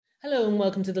Hello and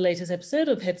welcome to the latest episode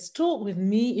of Heads Talk with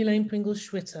me, Elaine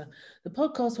Pringle-Schwitter, the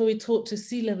podcast where we talk to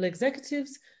C-level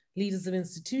executives, leaders of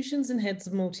institutions and heads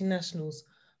of multinationals.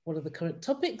 What are the current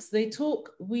topics? They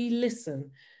talk, we listen.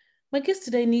 My guest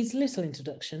today needs little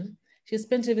introduction. She has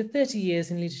spent over 30 years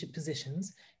in leadership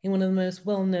positions in one of the most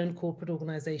well-known corporate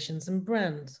organizations and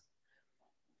brands.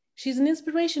 She's an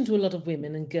inspiration to a lot of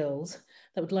women and girls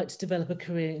that would like to develop a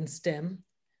career in STEM.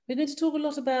 We're going to talk a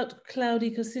lot about cloud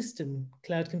ecosystem,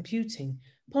 cloud computing,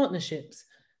 partnerships,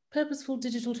 purposeful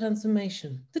digital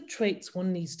transformation, the traits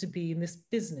one needs to be in this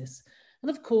business, and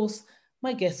of course,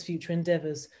 my guest's future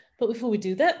endeavours. But before we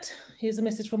do that, here's a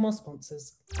message from our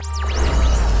sponsors.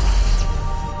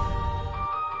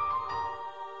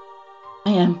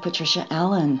 I am Patricia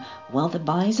Allen, wealth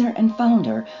advisor and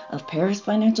founder of Paris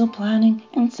Financial Planning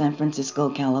in San Francisco,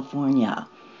 California.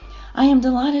 I am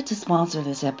delighted to sponsor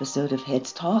this episode of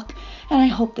Heads Talk, and I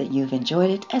hope that you've enjoyed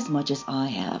it as much as I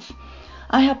have.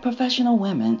 I help professional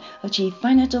women achieve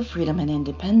financial freedom and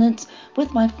independence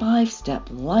with my 5-step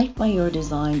Life by Your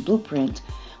Design blueprint,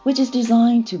 which is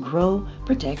designed to grow,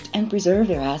 protect, and preserve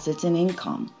their assets and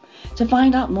income. To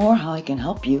find out more how I can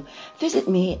help you, visit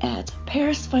me at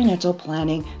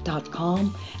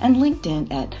parisfinancialplanning.com and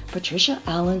LinkedIn at Patricia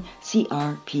Allen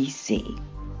CRPC.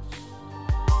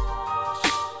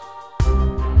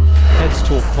 Heads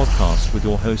Talk podcast with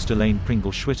your host Elaine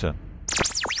Pringle-Schwitter.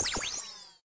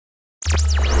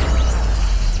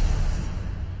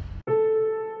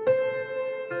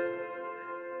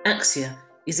 Axia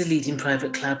is a leading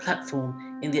private cloud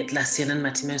platform in the Atlassian and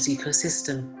Matimos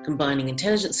ecosystem, combining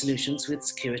intelligent solutions with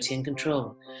security and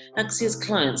control. Axia's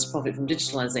clients profit from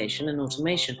digitalization and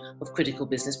automation of critical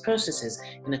business processes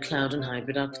in a cloud and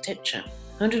hybrid architecture.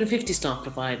 150 staff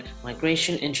provide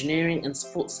migration, engineering, and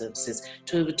support services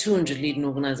to over 200 leading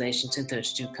organizations in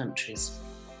 32 countries.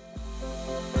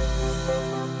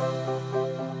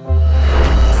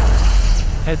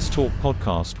 Heads Talk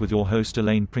podcast with your host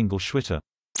Elaine Pringle-Schwitter.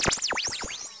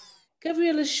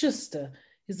 Gabriela Schuster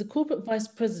is the Corporate Vice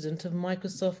President of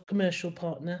Microsoft Commercial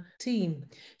Partner Team.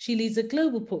 She leads a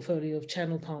global portfolio of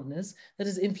channel partners that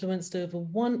has influenced over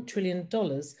 $1 trillion in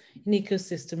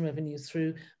ecosystem revenue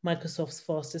through Microsoft's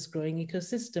fastest growing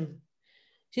ecosystem.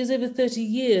 She has over 30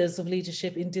 years of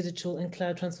leadership in digital and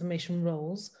cloud transformation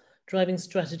roles, driving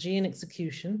strategy and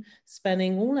execution,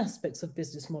 spanning all aspects of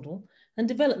business model and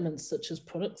developments such as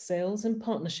product sales and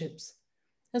partnerships.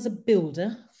 As a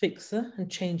builder, fixer, and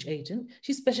change agent,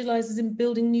 she specializes in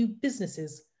building new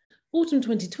businesses. Autumn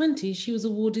 2020, she was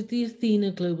awarded the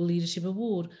Athena Global Leadership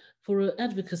Award for her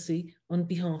advocacy on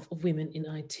behalf of women in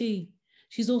IT.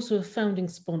 She's also a founding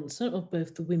sponsor of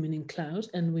both the Women in Cloud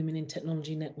and Women in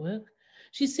Technology Network.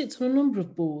 She sits on a number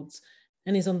of boards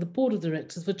and is on the board of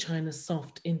directors for China's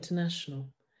Soft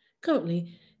International.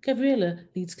 Currently, Gabriela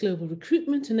leads global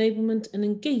recruitment, enablement, and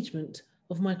engagement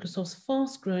of Microsoft's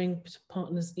fast-growing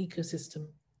partners ecosystem.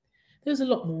 There's a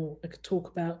lot more I could talk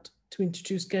about to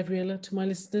introduce Gabriela to my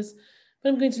listeners, but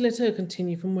I'm going to let her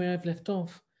continue from where I've left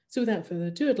off. So without further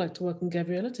ado, I'd like to welcome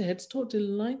Gabriela to Heads Talk.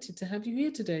 Delighted to have you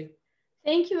here today.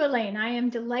 Thank you, Elaine. I am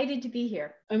delighted to be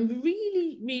here. I'm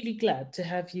really, really glad to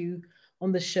have you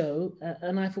on the show,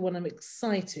 and I, for one, am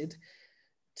excited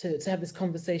to have this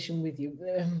conversation with you.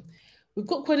 We've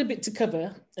got quite a bit to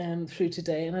cover through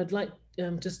today, and I'd like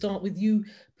to start with you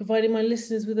providing my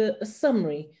listeners with a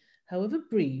summary, however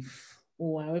brief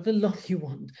or however long you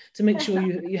want, to make sure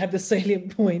you have the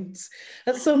salient points,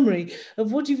 a summary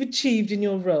of what you've achieved in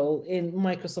your role in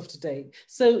Microsoft today.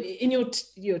 So in your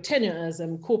tenure as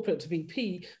corporate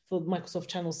VP for Microsoft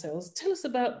Channel Sales, tell us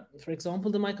about, for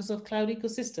example, the Microsoft Cloud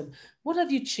ecosystem. What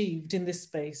have you achieved in this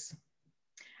space?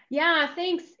 Yeah,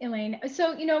 thanks, Elaine.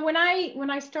 So, when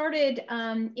I started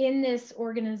in this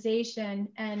organization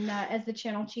and as the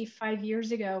channel chief 5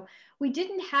 years ago, we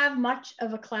didn't have much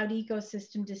of a cloud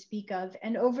ecosystem to speak of.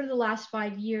 And over the last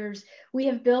 5 years, we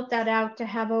have built that out to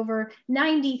have over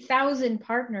 90,000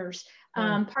 partners,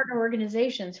 partner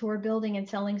organizations who are building and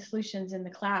selling solutions in the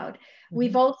cloud. Mm-hmm.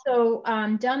 We've also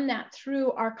done that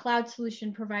through our cloud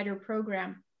solution provider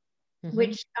program. Mm-hmm.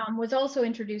 Which was also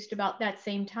introduced about that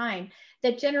same time,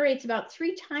 that generates about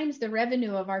 3 times the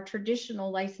revenue of our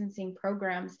traditional licensing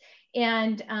programs,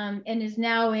 and is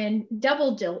now in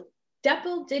double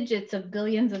digits of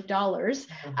billions of dollars,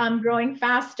 growing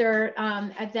faster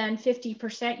than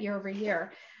 50% year over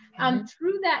year.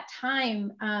 Through that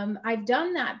time, I've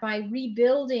done that by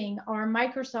rebuilding our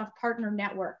Microsoft Partner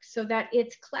Network so that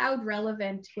it's cloud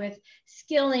relevant with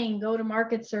skilling,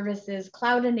 go-to-market services,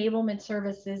 cloud enablement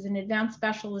services, and advanced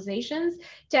specializations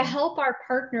to help our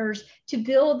partners to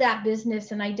build that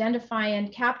business and identify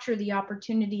and capture the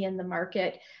opportunity in the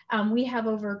market. We have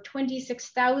over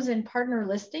 26,000 partner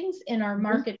listings in our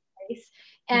marketplace.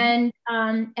 And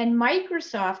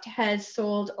Microsoft has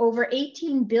sold over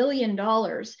 $18 billion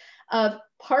of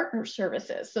partner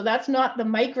services. So that's not the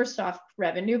Microsoft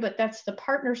revenue, but that's the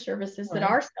partner services that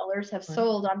our sellers have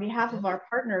sold on behalf of our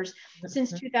partners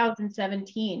since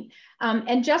 2017.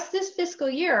 And just this fiscal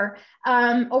year,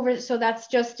 so that's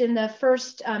just in the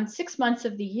first 6 months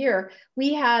of the year,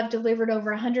 we have delivered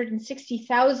over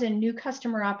 160,000 new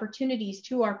customer opportunities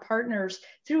to our partners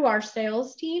through our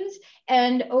sales teams,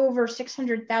 and over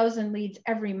 600,000 leads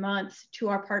every month to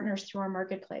our partners through our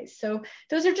marketplace. So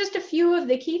those are just a few of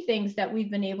the key things that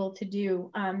we've been able to do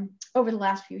over the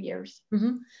last few years.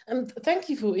 And thank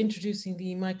you for introducing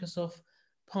the Microsoft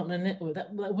Partner Network.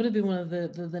 That would have been one of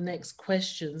the next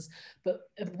questions. But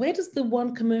where does the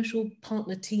One Commercial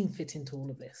Partner team fit into all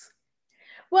of this?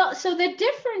 Well, so the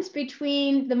difference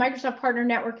between the Microsoft Partner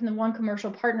Network and the One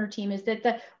Commercial Partner team is that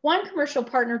the One Commercial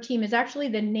Partner team is actually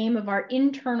the name of our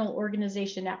internal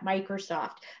organization at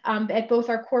Microsoft, at both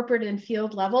our corporate and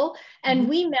field level. And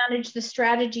we manage the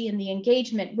strategy and the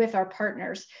engagement with our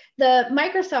partners. The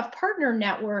Microsoft Partner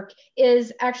Network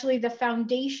is actually the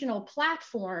foundational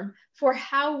platform for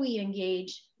how we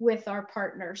engage with our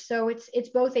partners. So it's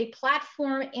both a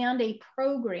platform and a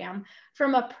program.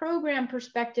 From a program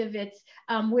perspective, it's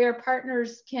where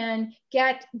partners can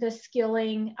get the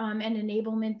skilling and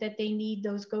enablement that they need,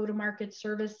 those go-to-market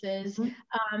services,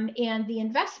 and the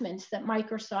investments that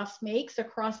Microsoft makes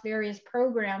across various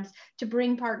programs to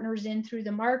bring partners in through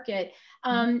the market,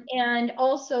 and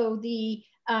also the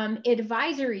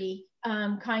advisory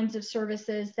kinds of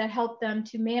services that help them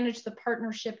to manage the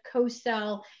partnership,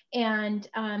 co-sell, and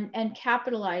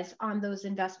capitalize on those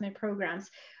investment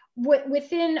programs.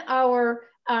 Within our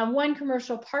One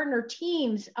Commercial Partner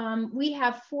teams, we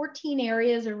have 14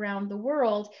 areas around the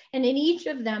world, and in each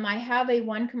of them, I have a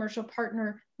One Commercial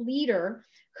Partner leader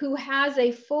who has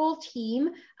a full team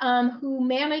who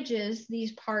manages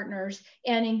these partners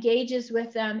and engages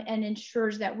with them and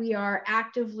ensures that we are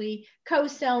actively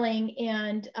co-selling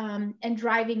and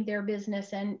driving their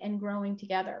business and growing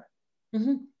together.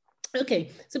 Okay,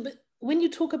 so but when you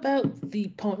talk about the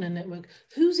partner network,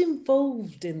 who's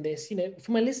involved in this? You know,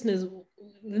 for my listeners,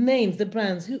 the names, the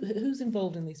brands, who's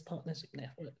involved in these partnership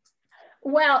networks?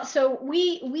 Well, so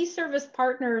we service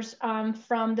partners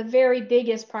from the very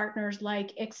biggest partners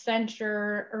like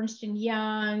Accenture, Ernst &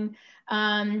 Young,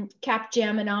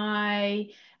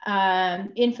 Capgemini,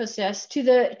 Infosys,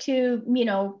 to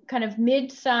kind of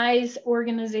mid-size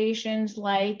organizations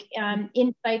like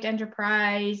Insight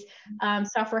Enterprise,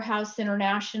 Software House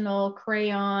International,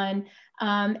 Crayon,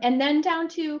 and then down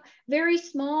to very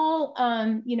small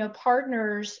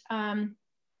partners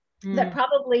that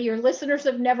probably your listeners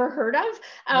have never heard of.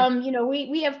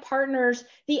 We have partners.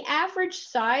 The average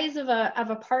size of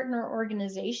a partner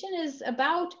organization is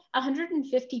about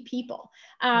 150 people,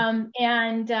 and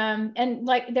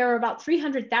like there are about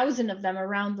 300,000 of them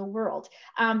around the world.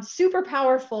 Super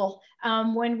powerful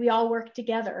when we all work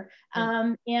together,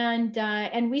 and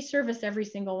we service every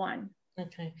single one.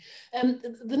 Okay,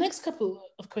 the next couple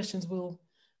of questions will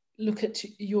look at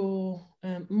your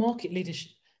market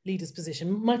leader's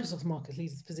position, Microsoft market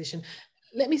leader's position.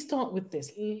 Let me start with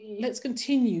this. Let's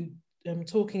continue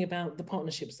talking about the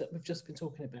partnerships that we've just been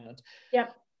talking about.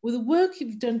 Yep. With the work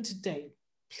you've done to date,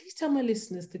 please tell my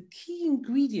listeners the key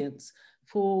ingredients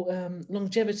for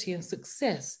longevity and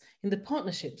success in the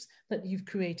partnerships that you've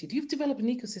created. You've developed an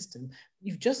ecosystem.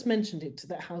 You've just mentioned it,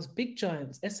 that house big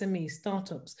giants, SMEs,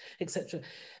 startups, etc.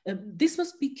 This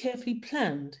must be carefully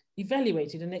planned,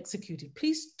 evaluated, and executed.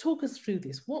 Please talk us through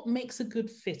this. What makes a good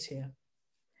fit here?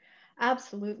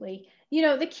 Absolutely.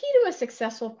 The key to a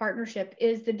successful partnership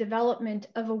is the development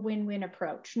of a win-win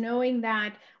approach, knowing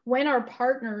that when our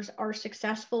partners are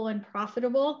successful and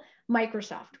profitable,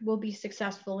 Microsoft will be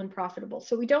successful and profitable.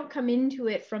 So we don't come into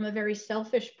it from a very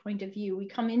selfish point of view. We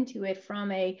come into it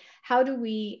from a how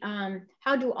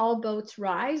do all boats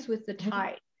rise with the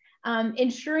tide?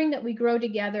 Ensuring that we grow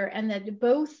together and that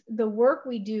both the work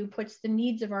we do puts the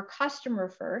needs of our customer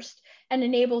first and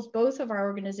enables both of our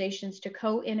organizations to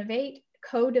co-innovate,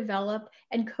 co-develop,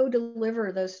 and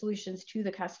co-deliver those solutions to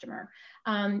the customer,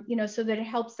 so that it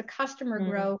helps the customer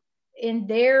grow in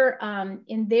their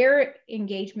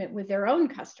engagement with their own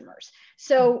customers.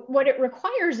 So what it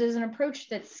requires is an approach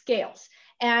that scales.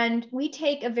 And we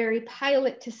take a very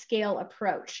pilot to scale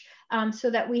approach, so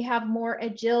that we have more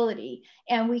agility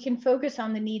and we can focus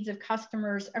on the needs of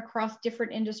customers across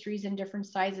different industries and different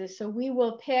sizes. So we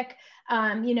will pick,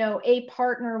 a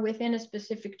partner within a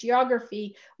specific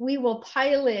geography. We will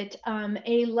pilot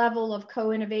a level of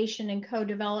co-innovation and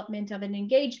co-development of an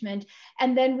engagement,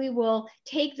 and then we will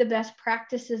take the best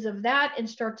practices of that and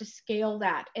start to scale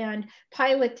that and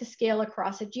pilot to scale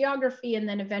across a geography, and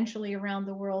then eventually around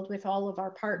the world with all of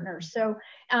our partners. So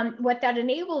what that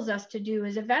enables us to do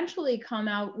is eventually come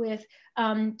out with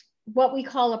what we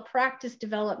call a practice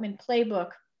development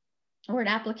playbook, or an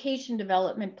application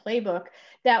development playbook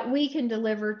that we can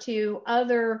deliver to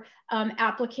other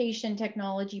application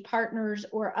technology partners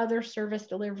or other service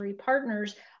delivery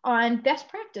partners on best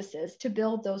practices to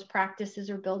build those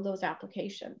practices or build those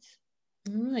applications.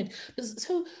 Right.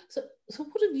 So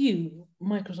what have you,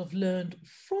 Microsoft, learned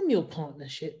from your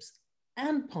partnerships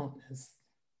and partners?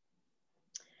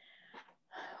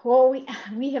 Well,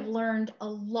 we have learned a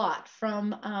lot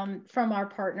from our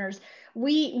partners.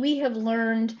 We have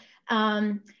learned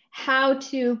how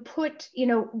to put,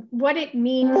 what it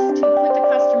means to put the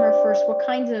customer first, what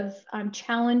kinds of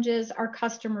challenges our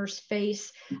customers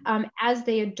face as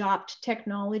they adopt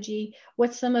technology,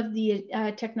 what some of the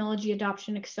technology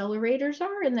adoption accelerators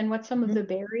are, and then what some of the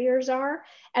barriers are,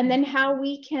 and then how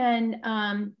we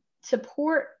can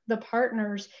support the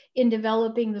partners in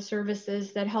developing the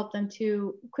services that help them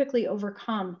to quickly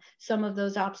overcome some of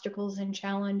those obstacles and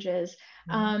challenges.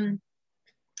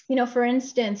 For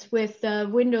instance, with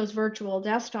Windows Virtual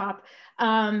Desktop,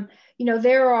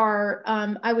 there are,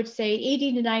 I would say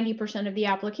 80 to 90% of the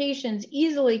applications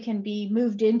easily can be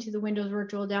moved into the Windows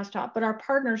Virtual Desktop, but our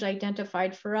partners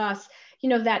identified for us,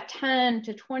 that 10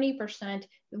 to 20%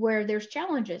 where there's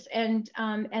challenges. And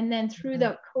then through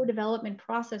the co-development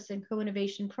process and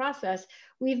co-innovation process,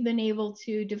 we've been able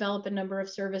to develop a number of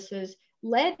services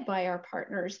led by our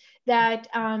partners that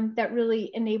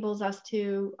really enables us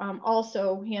to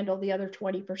also handle the other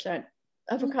 20%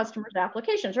 of a customer's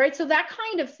applications, right? So that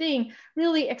kind of thing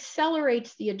really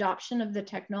accelerates the adoption of the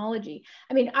technology.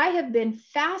 I mean, I have been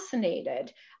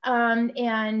fascinated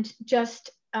and just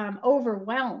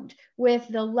overwhelmed with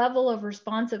the level of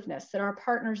responsiveness that our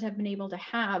partners have been able to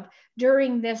have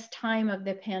during this time of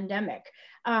the pandemic.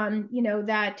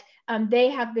 They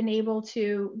have been able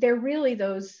to, they're really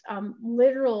those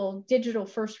literal digital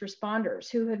first responders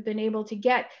who have been able to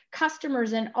get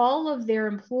customers and all of their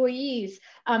employees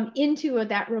into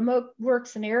that remote work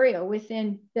scenario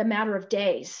within the matter of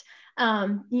days.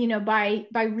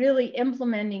 By really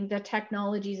implementing the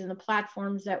technologies and the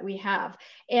platforms that we have,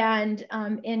 and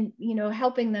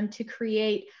helping them to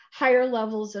create higher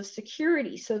levels of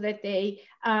security so that they,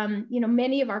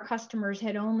 many of our customers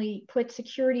had only put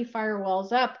security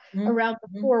firewalls up around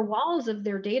the four walls of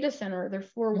their data center, their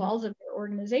four walls of their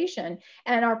organization.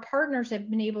 And our partners have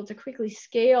been able to quickly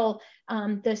scale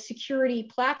the security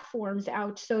platforms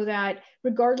out so that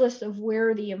regardless of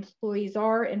where the employees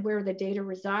are and where the data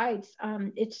resides,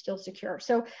 it's still secure.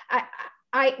 So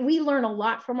we learn a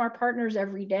lot from our partners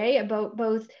every day about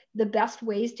both the best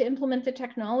ways to implement the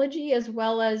technology as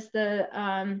well as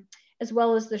the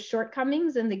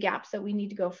shortcomings and the gaps that we need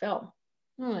to go fill.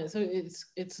 All right, so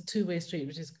it's a two-way street,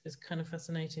 which is kind of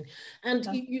fascinating. And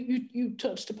you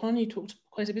talked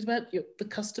quite a bit about the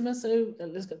customer. So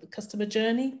let's get the customer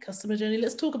journey.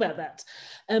 Let's talk about that.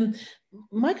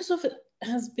 Microsoft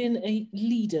has been a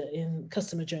leader in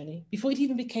customer journey before it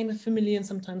even became a familiar and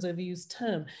sometimes overused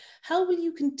term. How will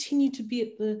you continue to be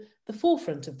at the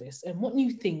forefront of this? And what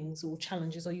new things or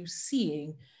challenges are you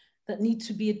seeing that need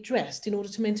to be addressed in order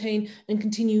to maintain and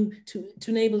continue to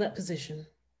enable that position?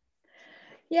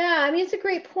 Yeah, I mean, it's a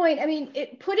great point. I mean,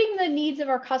 putting the needs of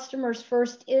our customers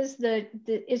first is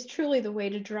truly the way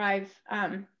to drive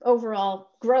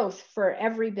overall growth for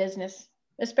every business,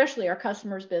 especially our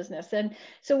customers' business. And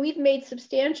so we've made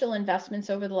substantial investments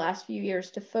over the last few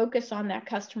years to focus on that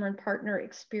customer and partner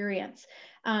experience.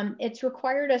 It's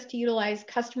required us to utilize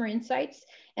customer insights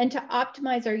and to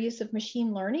optimize our use of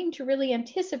machine learning to really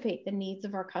anticipate the needs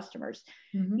of our customers.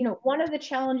 One of the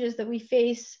challenges that we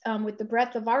face with the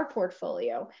breadth of our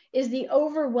portfolio is the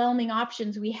overwhelming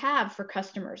options we have for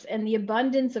customers and the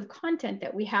abundance of content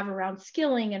that we have around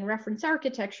skilling and reference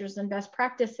architectures and best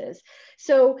practices.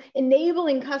 So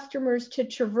enabling customers to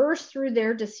traverse through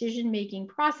their decision-making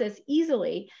process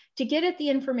easily to get at the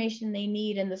information they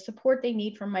need and the support they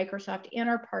need from Microsoft and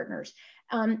our partners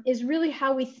is really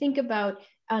how we think about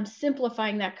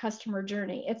simplifying that customer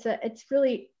journey. It's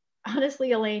really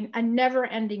honestly, Elaine, a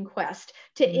never-ending quest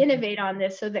to innovate on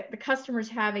this so that the customers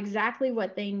have exactly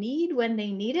what they need when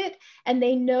they need it, and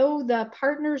they know the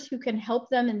partners who can help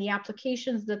them and the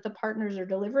applications that the partners are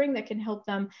delivering that can help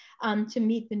them to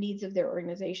meet the needs of their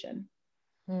organization.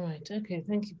 All right. Okay.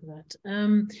 Thank you for that.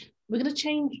 We're going to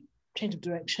change of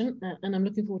direction, and I'm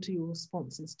looking forward to your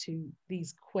responses to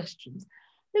these questions.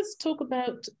 Let's talk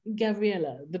about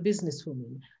Gabriella, the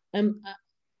businesswoman.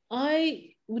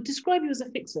 I would describe you as a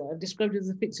fixer. I've described you as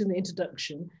a fixer in the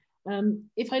introduction.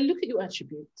 If I look at your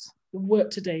attributes, your work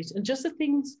to date, and just the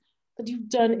things that you've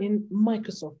done in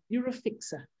Microsoft, you're a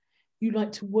fixer. You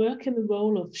like to work in the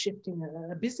role of shifting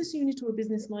a business unit or a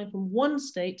business line from one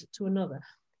state to another.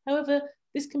 However,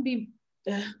 this can be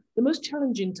the most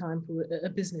challenging time for a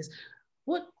business.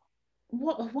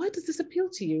 Why does this appeal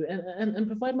to you? And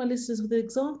provide my listeners with an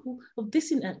example of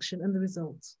this in action and the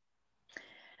results.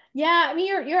 Yeah, I mean,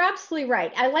 you're absolutely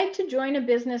right. I like to join a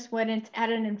business when it's at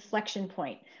an inflection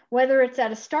point, whether it's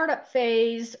at a startup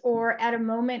phase or at a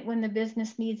moment when the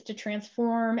business needs to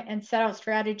transform and set out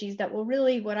strategies that will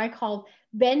really, what I call,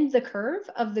 bend the curve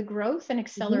of the growth and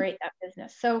accelerate that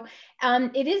business. So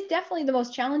it is definitely the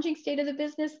most challenging state of the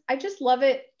business. I just love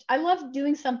it. I love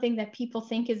doing something that people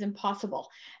think is impossible.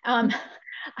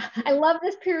 I love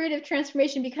this period of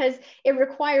transformation because it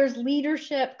requires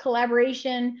leadership,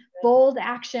 collaboration, bold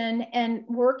action, and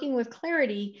working with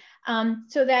clarity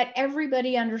so that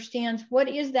everybody understands what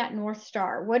is that North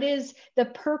Star, what is the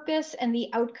purpose and the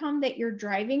outcome that you're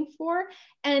driving for.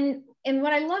 And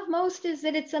what I love most is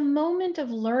that it's a moment of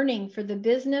learning for the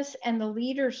business and the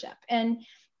leadership. And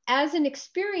as an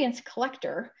experienced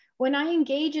collector, when I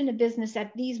engage in a business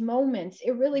at these moments,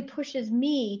 it really pushes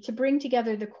me to bring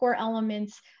together the core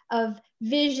elements of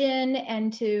vision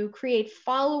and to create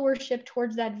followership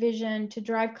towards that vision, to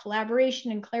drive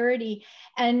collaboration and clarity.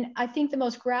 And I think the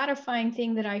most gratifying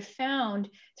thing that I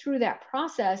found through that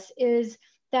process is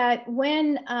that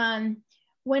when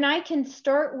I can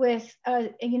start with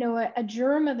a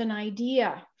germ of an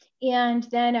idea and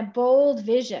then a bold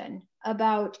vision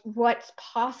about what's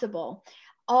possible,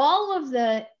 all of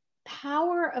the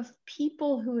power of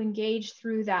people who engage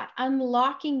through that,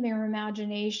 unlocking their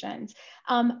imaginations,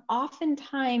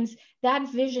 oftentimes that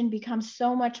vision becomes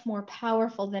so much more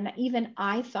powerful than even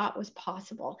I thought was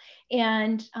possible.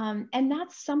 And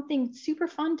that's something super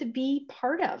fun to be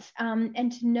part of,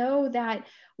 and to know that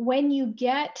when you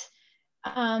get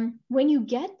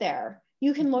there,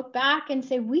 you can look back and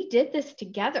say, we did this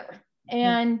together.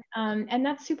 And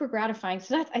that's super gratifying.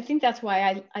 So I think that's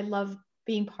why I love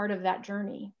being part of that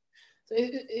journey. So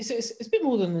it's a bit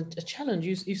more than a challenge.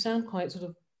 You sound quite sort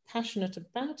of passionate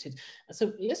about it.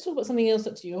 So let's talk about something else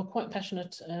that you're quite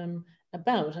passionate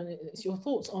about, and it's your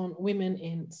thoughts on women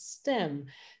in STEM.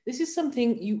 This is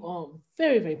something you are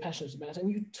very, very passionate about, and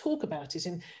you talk about it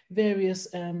in various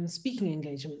speaking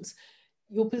engagements.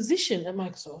 Your position at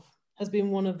Microsoft has been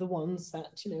one of the ones that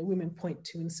women point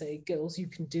to and say, girls, you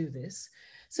can do this.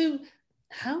 So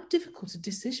how difficult a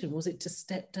decision was it to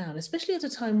step down, especially at a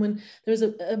time when there is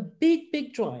a big,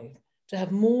 big drive to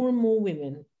have more and more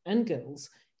women and girls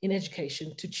in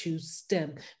education to choose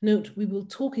STEM? Note, we will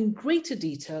talk in greater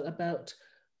detail about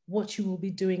what you will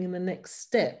be doing in the next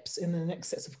steps, in the next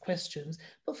sets of questions.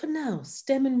 But for now,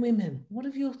 STEM and women, what are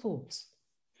your thoughts?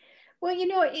 Well,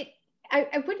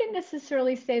 I wouldn't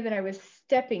necessarily say that I was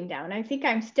stepping down. I think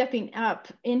I'm stepping up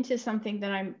into something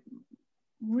that I'm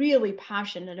really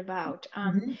passionate about.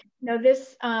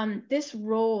 This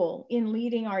role in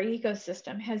leading our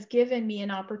ecosystem has given me an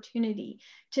opportunity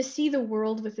to see the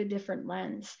world with a different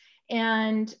lens.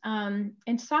 And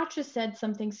Satya said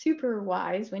something super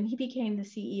wise when he became the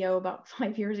CEO about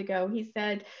 5 years ago. He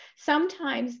said,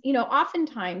 sometimes,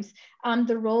 oftentimes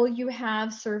the role you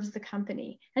have serves the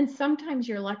company. And sometimes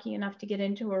you're lucky enough to get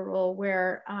into a role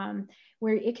where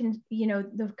it can,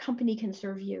 the company can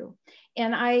serve you.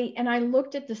 And I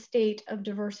looked at the state of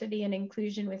diversity and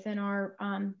inclusion within our,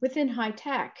 within high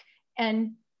tech,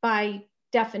 and by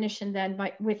definition then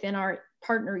within our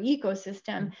partner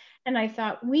ecosystem. And I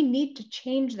thought, we need to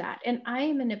change that. And I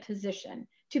am in a position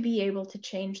to be able to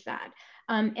change that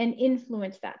and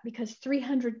influence that, because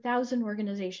 300,000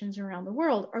 organizations around the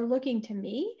world are looking to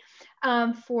me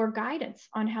for guidance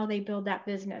on how they build that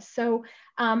business. So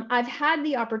I've had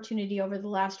the opportunity over the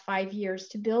last 5 years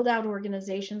to build out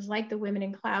organizations like the Women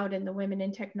in Cloud and the Women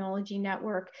in Technology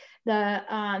Network,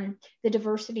 the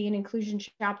diversity and inclusion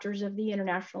chapters of the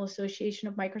International Association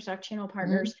of Microsoft Channel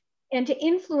Partners, and to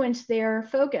influence their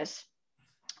focus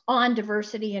on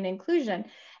diversity and inclusion.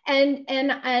 And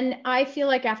I feel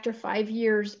like after 5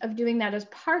 years of doing that as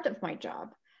part of my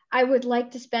job, I would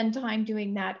like to spend time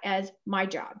doing that as my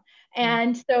job.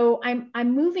 And so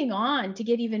I'm moving on to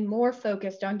get even more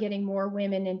focused on getting more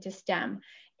women into STEM,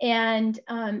 and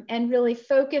really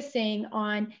focusing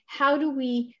on how do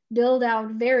we build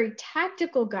out very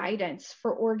tactical guidance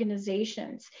for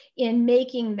organizations in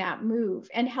making that move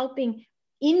and helping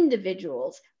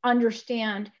individuals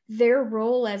understand their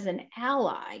role as an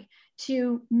ally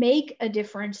to make a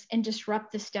difference and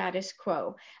disrupt the status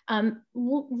quo.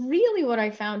 Really what I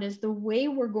found is the way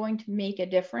we're going to make a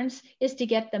difference is to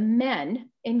get the men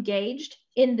engaged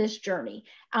in this journey,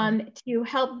 to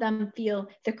help them feel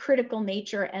the critical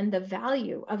nature and the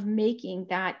value of making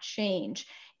that change.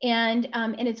 And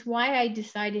it's why I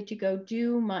decided to go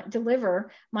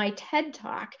deliver my TED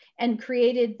Talk and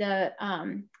created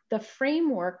the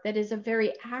framework that is a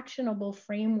very actionable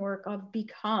framework of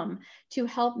Become, to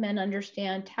help men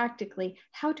understand tactically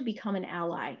how to become an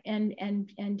ally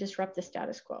and disrupt the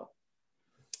status quo.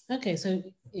 Okay, so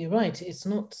you're right. It's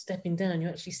not stepping down.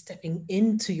 You're actually stepping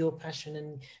into your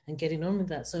passion and getting on with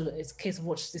that. So it's a case of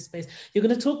watch this space. You're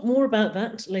going to talk more about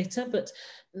that later, but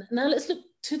now let's look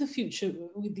to the future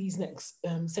with these next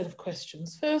set of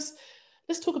questions. First,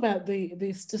 let's talk about the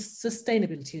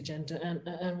sustainability agenda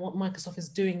and what Microsoft is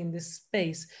doing in this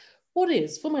space.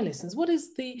 For my listeners, what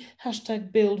is the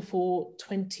hashtag Build for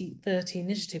 2030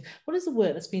 initiative? What is the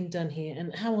work that's being done here,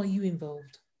 and how are you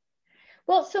involved?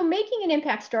 Well, so making an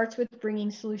impact starts with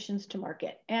bringing solutions to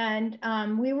market. And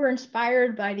we were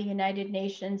inspired by the United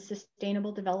Nations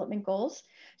Sustainable Development Goals.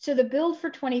 So the Build for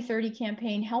 2030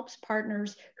 campaign helps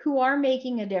partners who are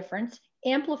making a difference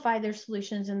amplify their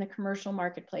solutions in the commercial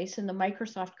marketplace, in the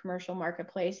Microsoft commercial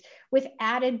marketplace, with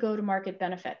added go-to-market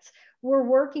benefits. We're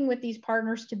working with these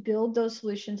partners to build those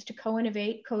solutions, to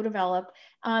co-innovate, co-develop,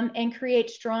 and create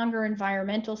stronger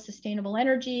environmental sustainable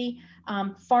energy,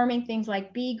 farming things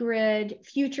like BGrid,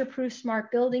 future-proof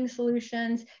smart building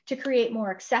solutions, to create more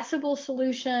accessible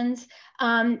solutions,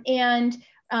 and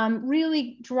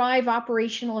really drive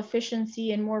operational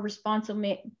efficiency and more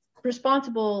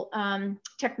responsible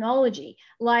technology,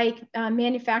 like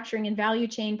manufacturing and value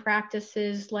chain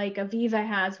practices like Aviva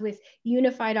has, with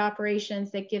unified operations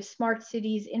that give smart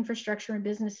cities, infrastructure, and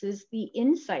businesses the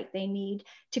insight they need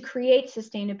to create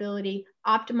sustainability,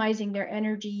 optimizing their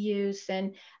energy use,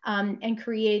 and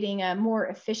creating a more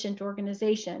efficient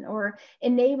organization, or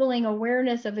enabling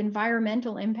awareness of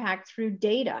environmental impact through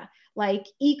data, like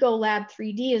Ecolab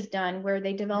 3D has done, where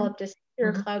they developed a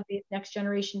cloud-based next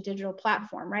generation digital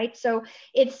platform, right? So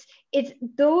it's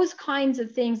those kinds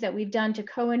of things that we've done to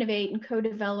co-innovate and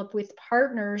co-develop with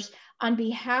partners on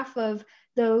behalf of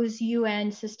those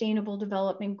UN Sustainable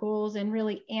Development Goals, and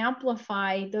really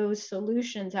amplify those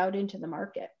solutions out into the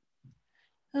market.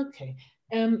 Okay,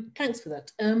 thanks for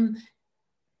that.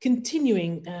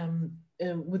 Continuing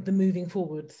with the moving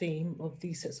forward theme of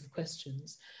these sets of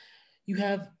questions, you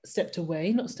have stepped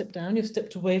away, not stepped down, you've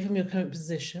stepped away from your current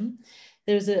position.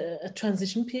 There's a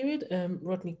transition period.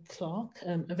 Rodney Clark,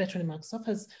 a veteran in Microsoft,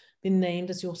 has been named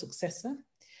as your successor.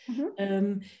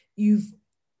 You've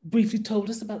briefly told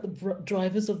us about the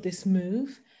drivers of this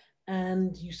move,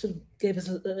 and you sort of gave us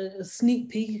a sneak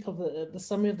peek of the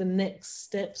summary of the next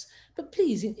steps. But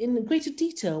please, in greater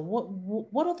detail,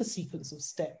 what are the sequence of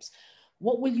steps?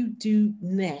 What will you do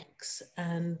next?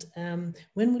 And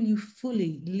when will you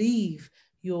fully leave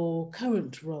your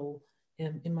current role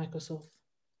in Microsoft?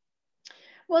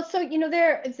 Well, so,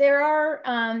 there are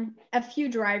a few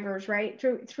drivers, right?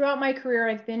 Throughout my career,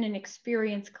 I've been an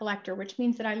experience collector, which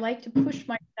means that I like to push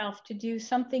myself to do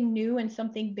something new and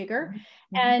something bigger.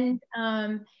 And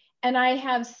I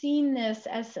have seen this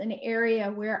as an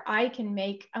area where I can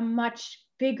make a much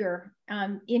bigger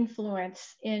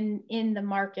influence in the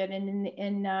market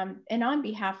and on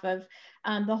behalf of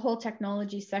the whole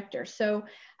technology sector. So,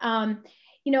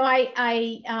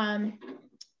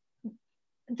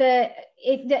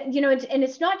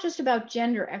 it's not just about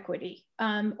gender equity.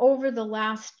 Over the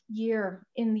last year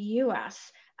in the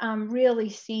U.S., really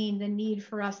seeing the need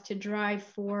for us to drive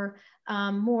for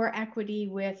more equity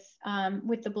with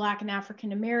the Black and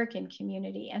African American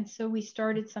community. And so we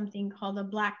started something called the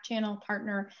Black Channel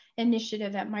Partner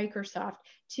Initiative at Microsoft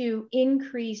to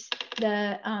increase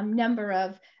the number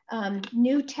of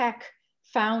new tech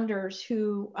founders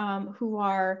who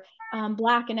are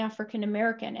Black and African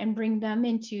American, and bring them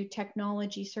into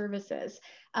technology services,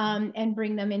 and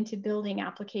bring them into building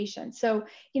applications. So,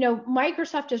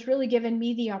 Microsoft has really given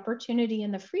me the opportunity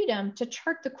and the freedom to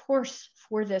chart the course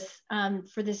for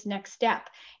this next step.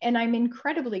 And I'm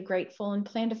incredibly grateful, and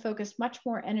plan to focus much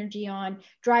more energy on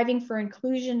driving for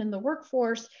inclusion in the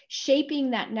workforce,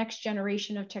 shaping that next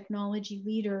generation of technology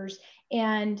leaders,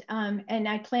 And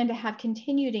I plan to have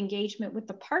continued engagement with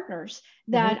the partners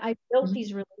that I built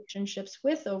these relationships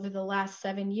with over the last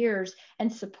 7 years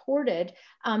and supported,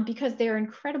 because they're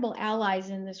incredible allies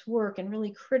in this work and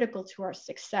really critical to our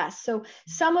success. So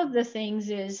some of the things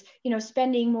is,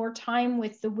 spending more time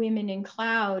with the women in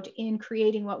cloud in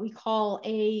creating what we call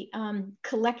a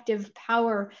collective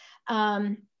power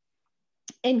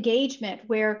engagement,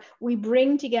 where we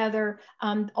bring together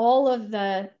all of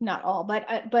the, not all,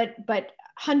 but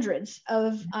hundreds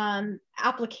of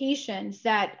applications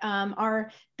that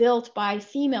are built by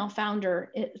female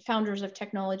founders of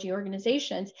technology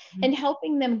organizations, and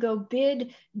helping them go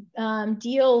bid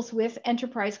deals with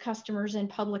enterprise customers and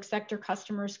public sector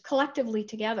customers collectively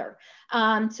together,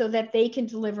 so that they can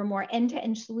deliver more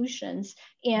end-to-end solutions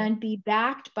and be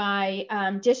backed by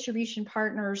distribution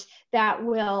partners that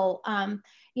will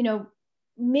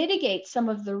mitigate some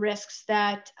of the risks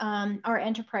that our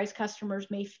enterprise customers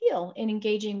may feel in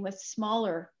engaging with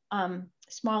smaller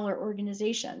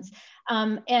organizations.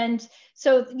 And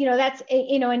so, that's,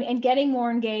 and getting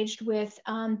more engaged with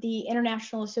the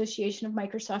International Association of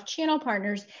Microsoft Channel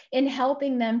Partners in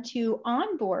helping them to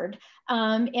onboard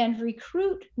and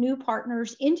recruit new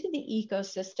partners into the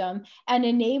ecosystem and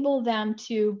enable them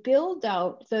to build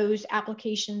out those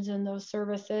applications and those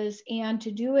services, and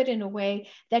to do it in a way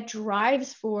that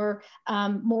drives for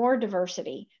more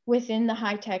diversity within the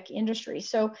high-tech industry.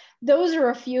 So those are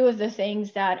a few of the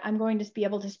things that I'm going to be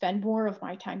able to spend more of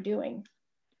my time doing.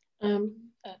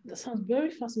 That sounds very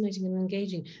fascinating and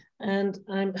engaging. And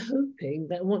I'm hoping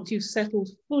that once you've settled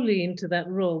fully into that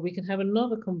role, we can have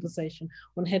another conversation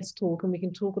on Heads Talk, and we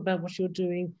can talk about what you're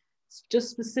doing just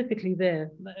specifically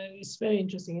there. It's very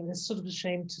interesting, and it's sort of a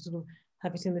shame to sort of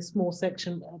have it in this small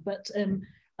section. But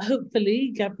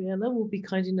hopefully, Gabriella will be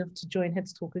kind enough to join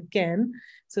Heads Talk again,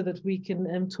 so that we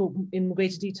can talk in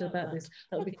greater detail about this.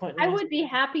 That would be quite nice. I would be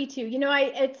happy to.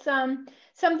 It's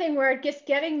something where just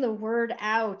getting the word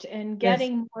out and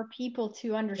getting more people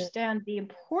to understand the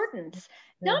importance,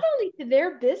 not only to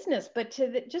their business, but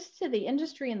to just to the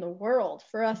industry and the world,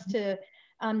 for us to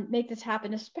make this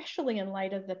happen, especially in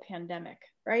light of the pandemic,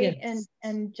 right?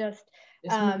 And just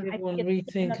I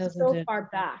think it's so far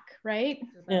back, right?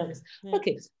 Yes.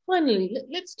 Okay. Finally,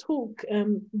 let's talk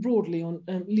broadly on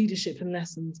leadership and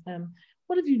lessons.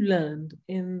 What have you learned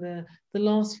in the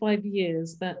last 5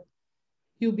 years that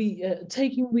you'll be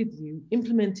taking with you,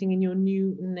 implementing in your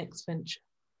new next venture?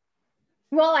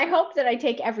 Well, I hope that I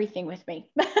take everything with me.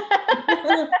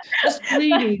 That's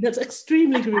greedy. That's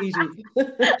extremely greedy.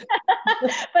 But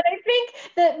I think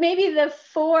that maybe the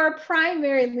 4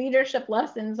 primary leadership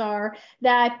lessons are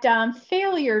that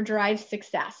failure drives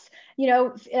success.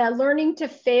 Learning to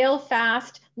fail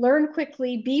fast, learn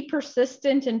quickly, be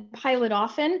persistent, and pilot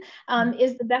often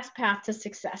is the best path to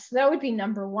success. So that would be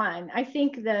number 1. I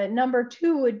think the number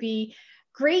 2 would be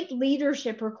great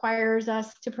leadership requires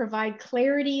us to provide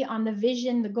clarity on the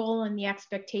vision, the goal, and the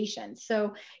expectations.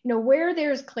 So, where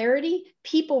there's clarity,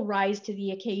 people rise to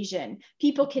the occasion.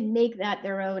 People can make that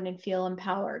their own and feel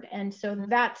empowered. And so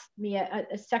that's me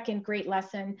a second great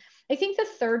lesson. I think the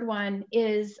third one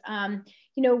is,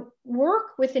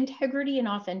 work with integrity and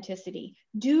authenticity.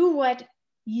 Do what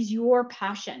is your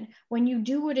passion. When you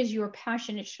do what is your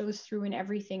passion, it shows through in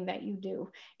everything that you do.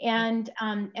 And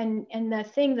the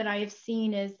thing that I have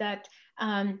seen is that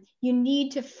you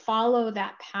need to follow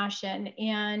that passion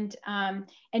and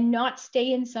not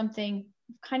stay in something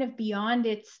kind of beyond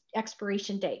its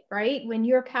expiration date, right? When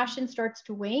your passion starts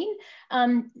to wane,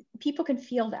 people can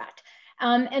feel that.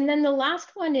 And then the last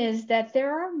one is that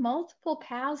there are multiple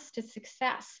paths to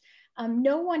success.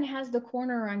 No one has the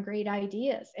corner on great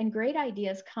ideas, and great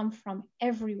ideas come from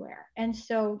everywhere. And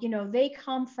so, they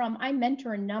come from, I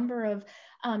mentor a number of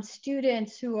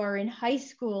students who are in high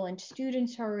school and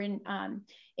students who are in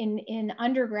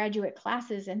undergraduate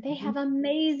classes, and they have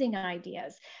amazing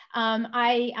ideas.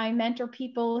 I mentor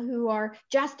people who are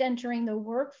just entering the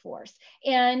workforce,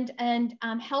 and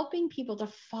helping people to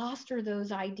foster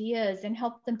those ideas and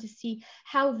help them to see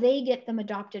how they get them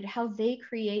adopted, how they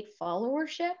create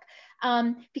followership,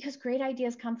 because great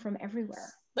ideas come from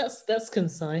everywhere. That's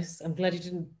concise. I'm glad you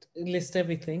didn't list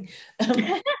everything.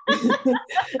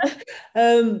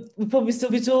 We'll probably still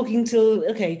be talking till,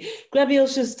 okay. Gabriella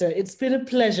Schuster, it's been a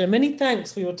pleasure. Many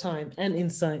thanks for your time and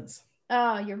insights.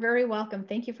 Oh, you're very welcome.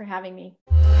 Thank you for having me.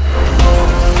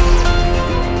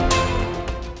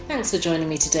 Thanks for joining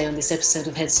me today on this episode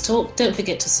of Heads Talk. Don't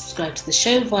forget to subscribe to the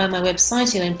show via my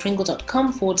website,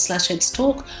 elainepringle.com/Heads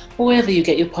Talk, or wherever you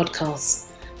get your podcasts.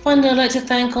 Finally, I'd like to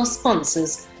thank our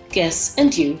sponsors, guests,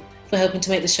 and you for helping to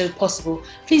make the show possible.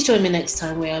 Please join me next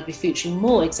time where I'll be featuring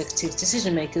more executives,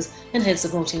 decision makers and heads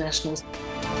of multinationals.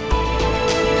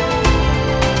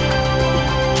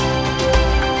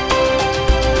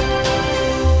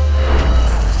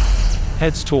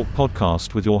 Heads Talk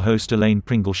podcast with your host Elaine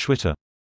Pringle-Schwitter.